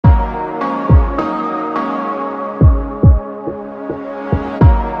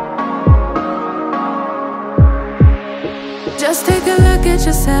Just take a look at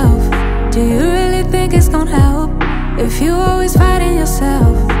yourself. Do you really think it's gonna help if you always fighting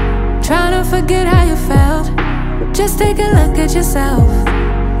yourself, trying to forget how you felt? Just take a look at yourself.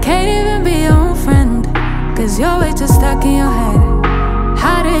 Can't even be your own friend, cause you're way too stuck in your head.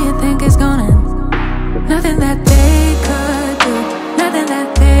 How do you think it's gonna end? Nothing that they could do, nothing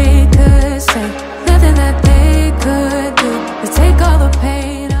that they could say, nothing that they could do is take all the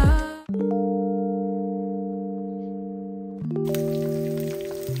pain out.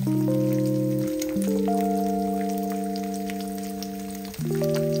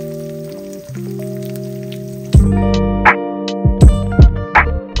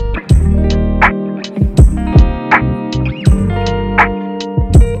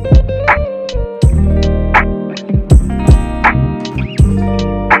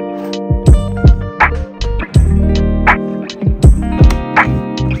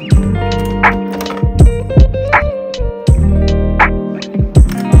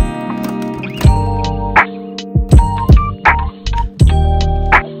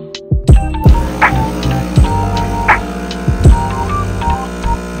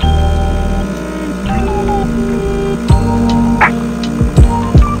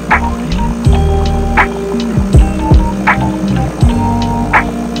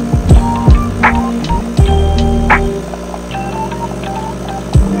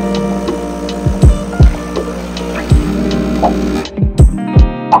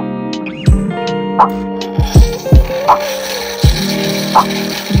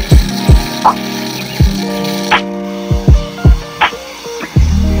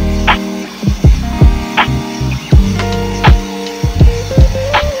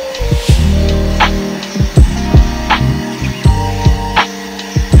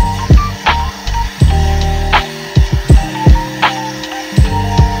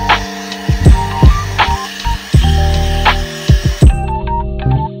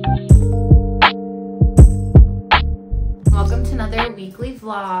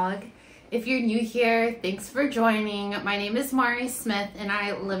 Vlog. If you're new here, thanks for joining. My name is Mari Smith and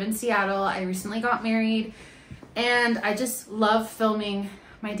I live in Seattle. I recently got married and I just love filming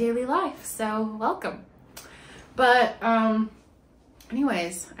my daily life, so welcome. But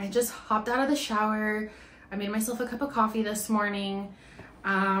anyways, I just hopped out of the shower. I made myself a cup of coffee this morning,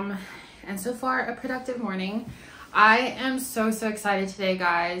 and so far a productive morning. I am so excited today,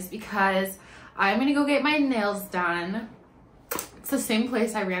 guys, because I'm gonna go get my nails done. It's the same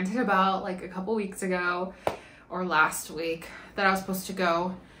place I ranted about like a couple weeks ago or last week that I was supposed to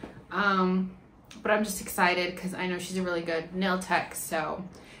go. But I'm just excited because I know she's a really good nail tech. So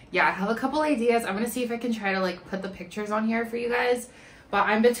yeah, I have a couple ideas. I'm gonna see if I can try to like put the pictures on here for you guys. But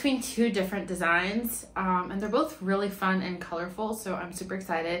I'm between two different designs, and they're both really fun and colorful, so I'm super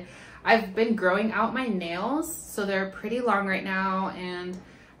excited. I've been growing out my nails, so they're pretty long right now, and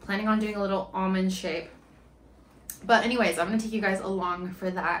planning on doing a little almond shape. But anyways, I'm gonna take you guys along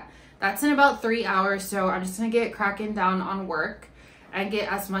for that. That's in about 3 hours, so I'm just gonna get cracking down on work and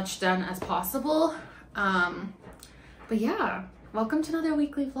get as much done as possible. But yeah, welcome to another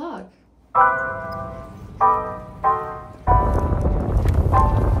weekly vlog.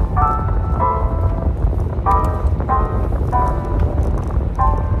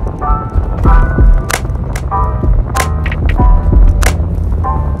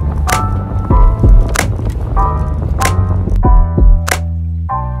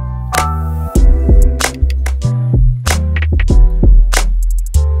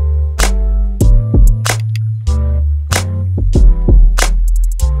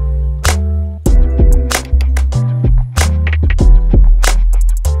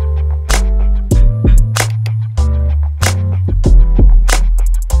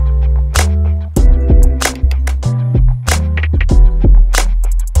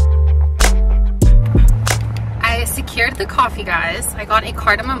 The coffee, guys. I got a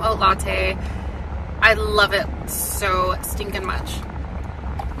cardamom oat latte. I love it so stinking much.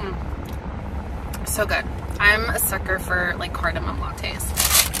 So good. I'm a sucker for like cardamom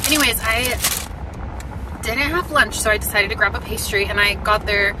lattes. Anyways, I didn't have lunch, so I decided to grab a pastry, and I got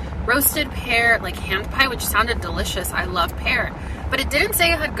their roasted pear like hand pie, which sounded delicious. I love pear, but it didn't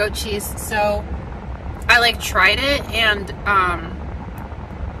say it had goat cheese, so I like tried it, and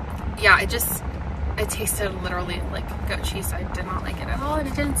yeah, it tasted literally like goat cheese. I did not like it at all, and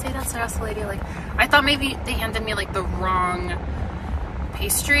it didn't say that, so I asked the lady, like, I thought maybe they handed me like the wrong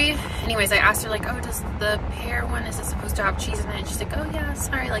pastry. Anyways, I asked her like, oh, does the pear one, is it supposed to have cheese in it? And she's like, oh yeah,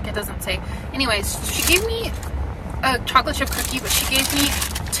 sorry, like it doesn't say. Anyways, she gave me a chocolate chip cookie, but she gave me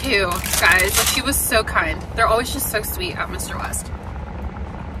 2, guys. Like, she was so kind. They're always just so sweet at Mr. West.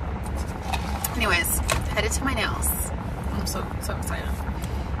 Anyways, headed to my nails. I'm so excited.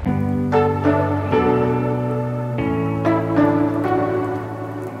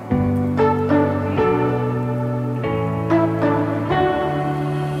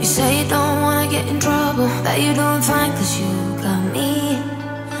 You say you don't wanna get in trouble, that you're doing fine cause you got me.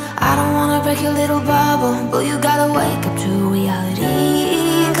 I don't wanna break your little bubble, but you gotta wake up to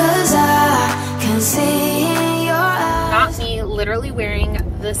reality. Cause I can see in your eyes. Not me literally wearing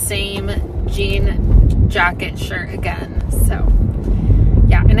the same jean jacket shirt again. So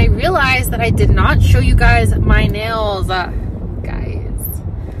yeah, and I realized that I did not show you guys my nails. Guys,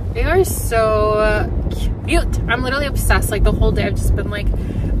 they are so cute. I'm literally obsessed. Like the whole day I've just been like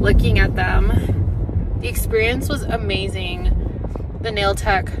looking at them. The experience was amazing. The nail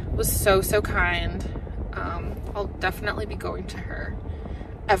tech was so kind. I'll definitely be going to her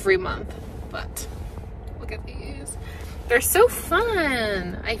every month, but look at these. They're so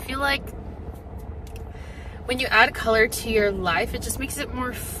fun. I feel like when you add color to your life, it just makes it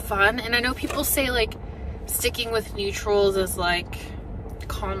more fun. And I know people say like sticking with neutrals is like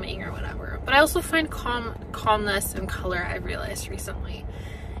calming or whatever, but I also find calmness and color, I realized recently,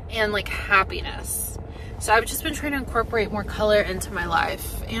 and like happiness. So I've just been trying to incorporate more color into my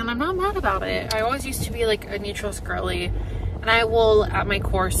life, and I'm not mad about it. I always used to be like a neutrals girly, and I will at my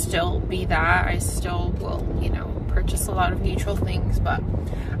core still be that. I still will, you know, purchase a lot of neutral things, but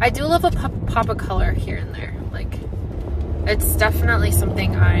I do love a pop of color here and there. Like, it's definitely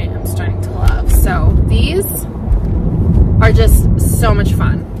something I am starting to love. So these are just so much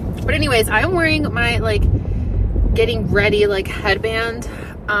fun. But anyways, I'm wearing my like getting ready like headband.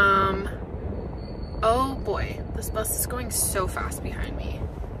 Oh boy, this bus is going so fast behind me.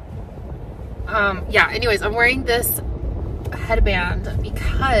 Yeah, anyways, I'm wearing this headband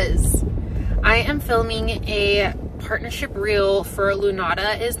because I am filming a partnership reel for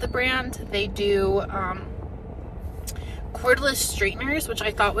Lunata is the brand. They do cordless straighteners, which I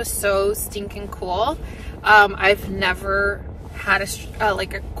thought was so stinking cool. I've never had a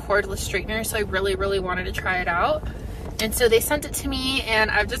like a cordless straightener, so I really wanted to try it out. And so they sent it to me,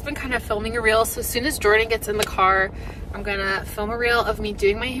 and I've just been kind of filming a reel. So as soon as Jordan gets in the car, I'm gonna film a reel of me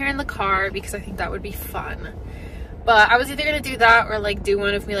doing my hair in the car because I think that would be fun. But I was either gonna do that or like do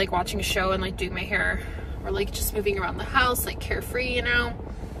one of me like watching a show and like doing my hair, or like just moving around the house like carefree, you know.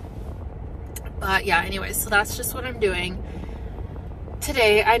 But yeah, anyways, so that's just what I'm doing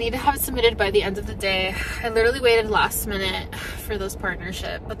today. I need to have it submitted by the end of the day. I literally waited last minute for this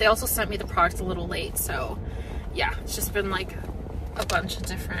partnership, but they also sent me the product a little late, so yeah, it's just been like a bunch of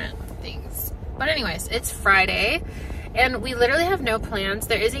different things. But anyways, it's Friday and we literally have no plans.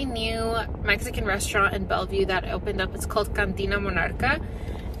 There is a new Mexican restaurant in Bellevue that opened up. It's called Cantina Monarca,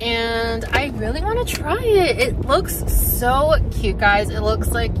 and I really want to try it. It looks so cute, guys. It looks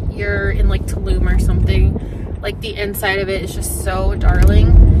like you're in like Tulum or something. Like the inside of it is just so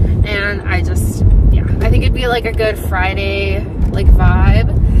darling, and I just, yeah, I think it'd be like a good Friday like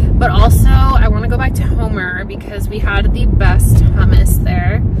vibe. But also I want to go back to Homer because we had the best hummus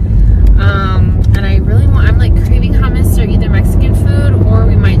there, and I really want, I'm like craving hummus or either Mexican food, or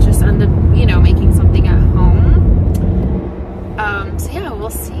we might just end up, you know, making something at home. So yeah, we'll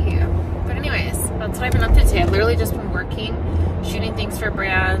see. But anyways, that's what I've been up to today. I've literally just been working, shooting things for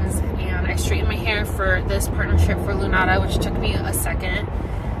brands, and I straightened my hair for this partnership for Lunata, which took me a second.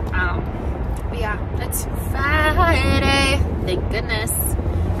 But yeah, it's Friday, thank goodness,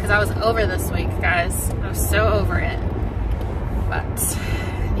 because I was over this week, guys. I was so over it. But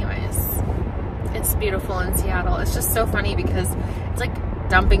anyways, it's beautiful in Seattle. It's just so funny because it's like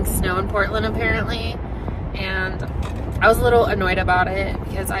dumping snow in Portland apparently, and I was a little annoyed about it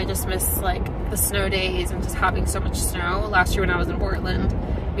because I just miss like the snow days and just having so much snow. Last year when I was in Portland,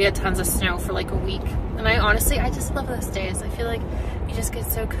 we had tons of snow for like a week, and I just love those days. I feel like you just get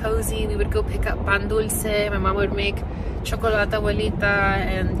so cozy. We would go pick up pan dulce. My mom would make chocolate abuelita,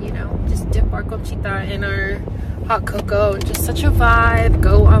 and you know, just dip our conchita in our hot cocoa. Just such a vibe.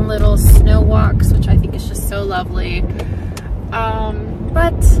 Go on little snow walks, which I think is just so lovely.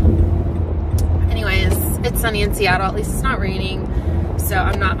 But anyways, it's sunny in Seattle. At least it's not raining, so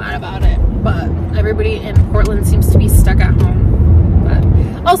I'm not mad about it. But everybody in Portland seems to be stuck at home. But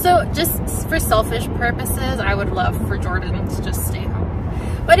also, just for selfish purposes, I would love for Jordan to just stay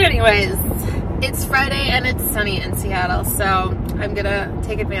home. But anyways, it's Friday and it's sunny in Seattle, so I'm gonna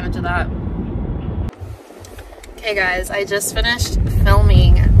take advantage of that. Okay guys, I just finished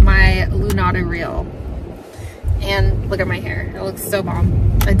filming my Lunata reel, and look at my hair. It looks so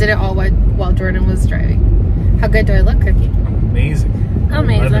bomb. I did it all while Jordan was driving. How good do I look, Cookie? Amazing.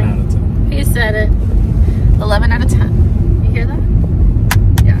 Amazing. 11 out of 10. He said it. 11 out of 10. You hear that?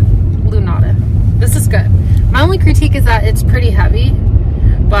 Yeah, Lunata. This is good. My only critique is that it's pretty heavy,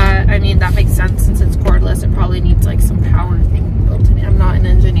 but I mean, that makes sense since it's cordless. It probably needs like some power thing built in it. I'm not an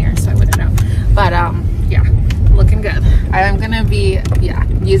engineer, so I wouldn't know. But yeah, looking good. I'm gonna be, yeah,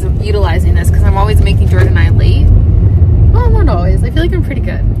 utilizing this because I'm always making Jordan and I late. Well, not always. I feel like I'm pretty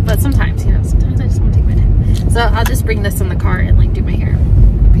good, but sometimes, you know, sometimes I just want to take my time. So I'll just bring this in the car and like do my hair.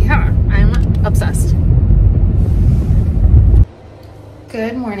 But yeah, I'm obsessed.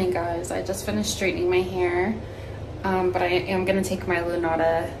 Good morning, guys. I just finished straightening my hair, but I am gonna take my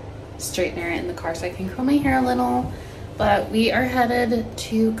Lunata straightener in the car so I can curl my hair a little. But we are headed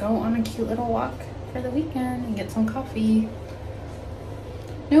to go on a cute little walk for the weekend and get some coffee.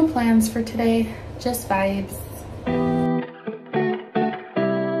 No plans for today, just vibes.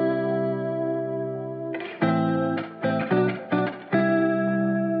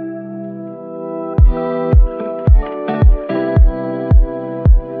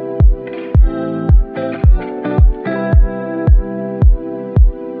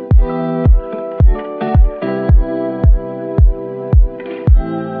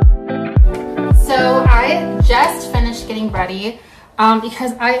 Just finished getting ready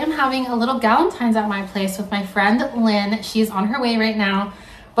because I am having a little Galentine's at my place with my friend Lynn. She's on her way right now,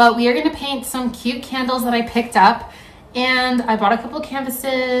 but we are going to paint some cute candles that I picked up, and I bought a couple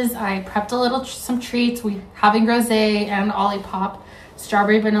canvases. I prepped some treats. We having rosé and Olipop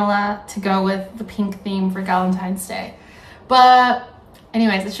strawberry vanilla to go with the pink theme for Galentine's Day. But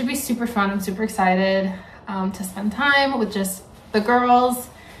anyways, it should be super fun. I'm super excited to spend time with just the girls.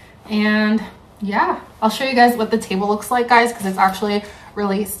 And yeah, I'll show you guys what the table looks like, guys, because it's actually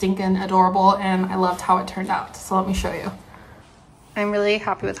really stinking adorable and I loved how it turned out. So let me show you. I'm really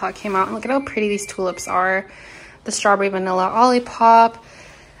happy with how it came out. And look at how pretty these tulips are. The strawberry vanilla Olipop,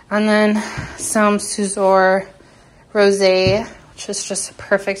 and then some Suzor Rosé, which is just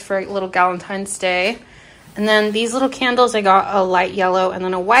perfect for a little Galentine's Day. And then these little candles, I got a light yellow and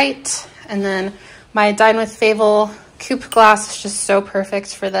then a white. And then my Dine with Fable coupe glass is just so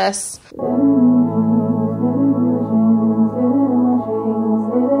perfect for this.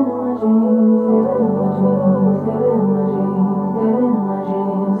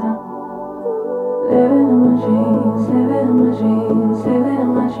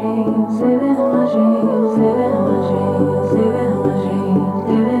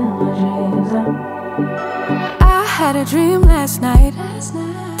 I had a dream last night.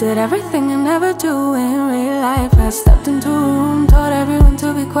 Did everything I never do in real life. I stepped into a room, told everyone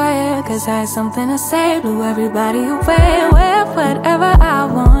to be quiet, cause I had something to say. Blew everybody away, wear whatever I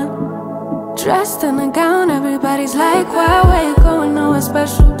want. Dressed in a gown, everybody's like, why, where you going? Nowhere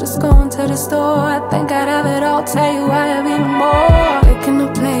special, just going to the store. I think I'd have it all, tell you I have even more. Picking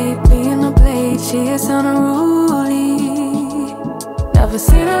a plate, being a plate, she is unruly. Never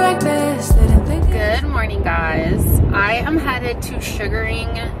seen her like this, didn't think. Good morning, guys. I am headed to Sugaring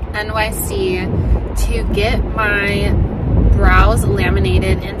NYC to get my brows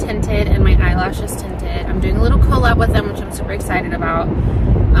laminated and tinted and my eyelashes tinted. I'm doing a little collab with them, which I'm super excited about.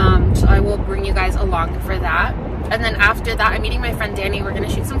 So I will bring you guys along for that. And then after that, I'm meeting my friend Danny. We're gonna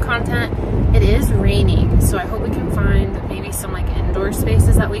shoot some content. It is raining, so I hope we can find maybe some like indoor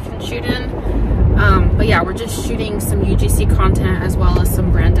spaces that we can shoot in. But yeah, we're just shooting some UGC content as well as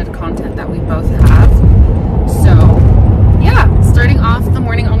some branded content that we both have. So yeah, starting off the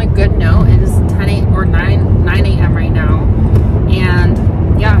morning on a good note. It is 9 a.m. right now.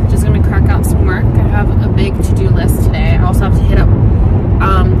 And yeah, just gonna crack out some work. I have a big to-do list today. I also have to hit up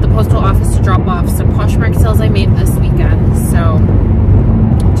the postal office to drop off some Poshmark sales I made this weekend. So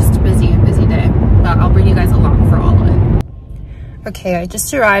just a busy day, but I'll bring you guys along for all of it. Okay, I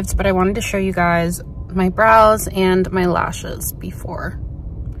just arrived, but I wanted to show you guys my brows and my lashes before.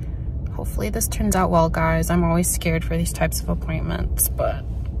 Hopefully this turns out well, guys. I'm always scared for these types of appointments, but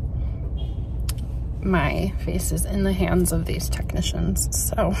my face is in the hands of these technicians,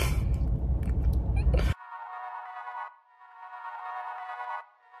 so.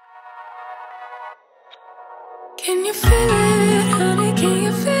 Can you feel it, honey? Can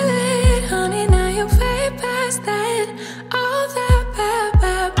you feel it, honey? Now you're way past that. All that bad,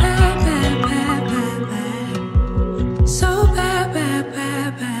 bad, bad, bad, bad, bad, bad. So bad, bad,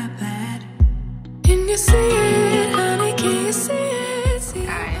 bad, bad, bad. Can you see it, honey? Can you see it? See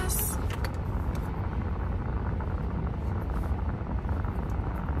Guys,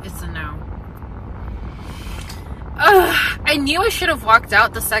 it's a no. I knew I should have walked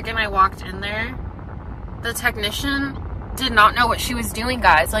out the second I walked in there. The technician did not know what she was doing,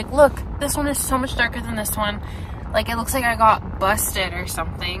 guys. Like, look, this one is so much darker than this one. Like, it looks like I got busted or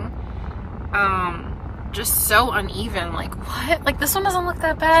something. Just so uneven. Like, what? Like, this one doesn't look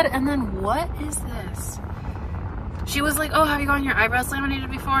that bad. And then what is this? she was like, oh, have you gotten your eyebrows laminated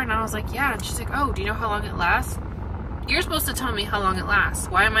before? And I was like, yeah. And she's like, oh, do you know how long it lasts? You're supposed to tell me how long it lasts.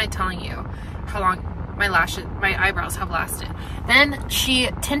 Why am I telling you how long my eyebrows have lasted? Then she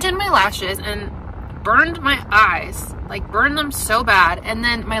tinted my lashes and burned my eyes, like burned them so bad. And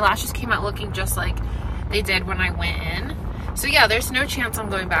then my lashes came out looking just like they did when I went in. So yeah, there's no chance I'm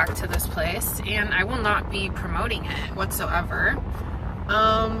going back to this place, and I will not be promoting it whatsoever.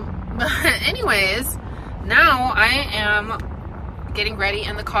 But anyways, now I am getting ready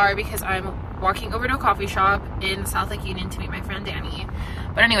in the car because I'm walking over to a coffee shop in South Lake Union to meet my friend Danny.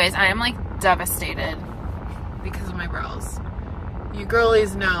 But anyways, I am like devastated because of my brows. You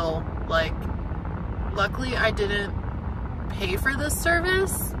girlies know, like, luckily I didn't pay for this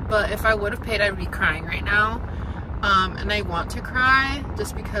service, but if I would have paid, I'd be crying right now. And I want to cry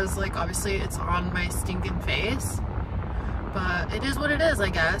just because, like, obviously it's on my stinking face, but it is what it is, I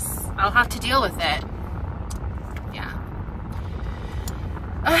guess. I'll have to deal with it. Yeah.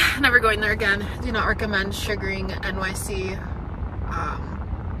 Never going there again. Do not recommend sugaring NYC.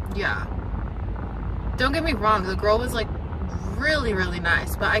 Yeah. Don't get me wrong, the girl was like really, really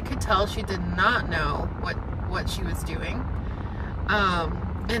nice, but I could tell she did not know what she was doing.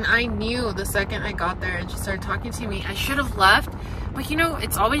 And I knew the second I got there and she started talking to me, I should have left. But you know,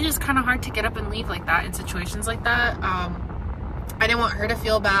 it's always just kind of hard to get up and leave like that in situations like that. I didn't want her to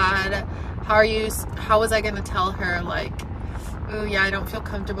feel bad. How was I gonna tell her, like, oh yeah, I don't feel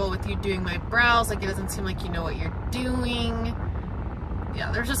comfortable with you doing my brows, like it doesn't seem like you know what you're doing.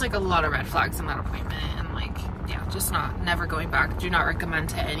 Yeah, there's just like a lot of red flags in that appointment, and like, yeah, just never going back. Do not recommend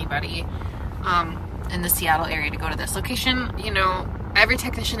to anybody in the Seattle area to go to this location. You know, every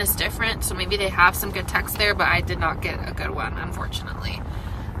technician is different, so maybe they have some good techs there, but I did not get a good one, unfortunately.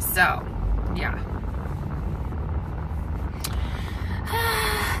 So yeah.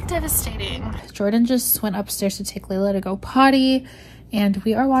 Devastating. Jordan just went upstairs to take Layla to go potty, and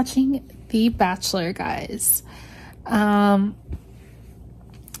we are watching The Bachelor, guys.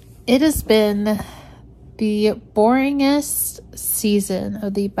 It has been the boringest season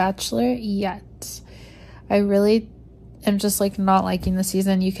of The Bachelor yet. I really am just like not liking the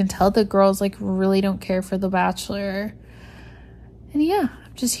season. You can tell the girls like really don't care for The Bachelor. And yeah,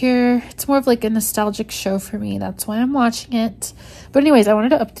 I'm just here. It's more of like a nostalgic show for me. That's why I'm watching it. But anyways, I wanted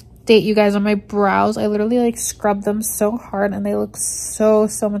to update you guys on my brows. I literally like scrubbed them so hard and they look so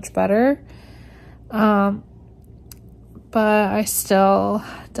much better. But I still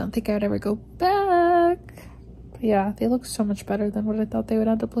don't think I would ever go back. But yeah, they look so much better than what I thought they would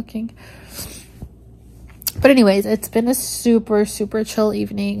end up looking. But anyways, it's been a super chill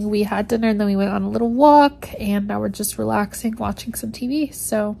evening. We had dinner and then we went on a little walk, and now we're just relaxing, watching some TV.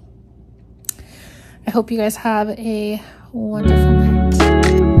 So I hope you guys have a wonderful night.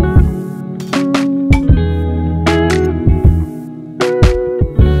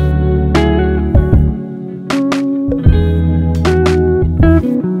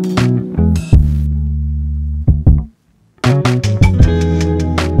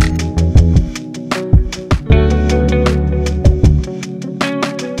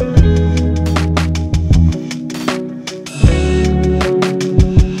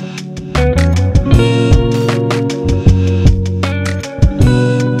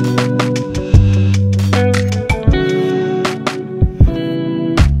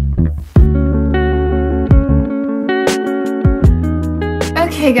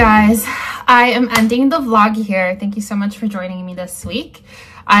 Okay guys, I am ending the vlog here. Thank you so much for joining me this week.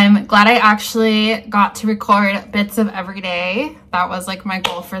 I'm glad I actually got to record bits of every day. That was like my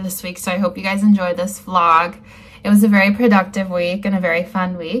goal for this week, so I hope you guys enjoyed this vlog. It was a very productive week and a very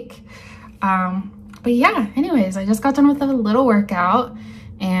fun week. But yeah, anyways, I just got done with a little workout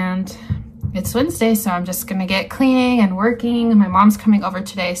and it's Wednesday, so I'm just gonna get cleaning and working. My mom's coming over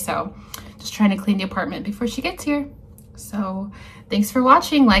today, so just trying to clean the apartment before she gets here. So thanks for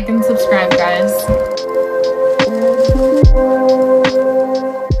watching. Like and subscribe, guys.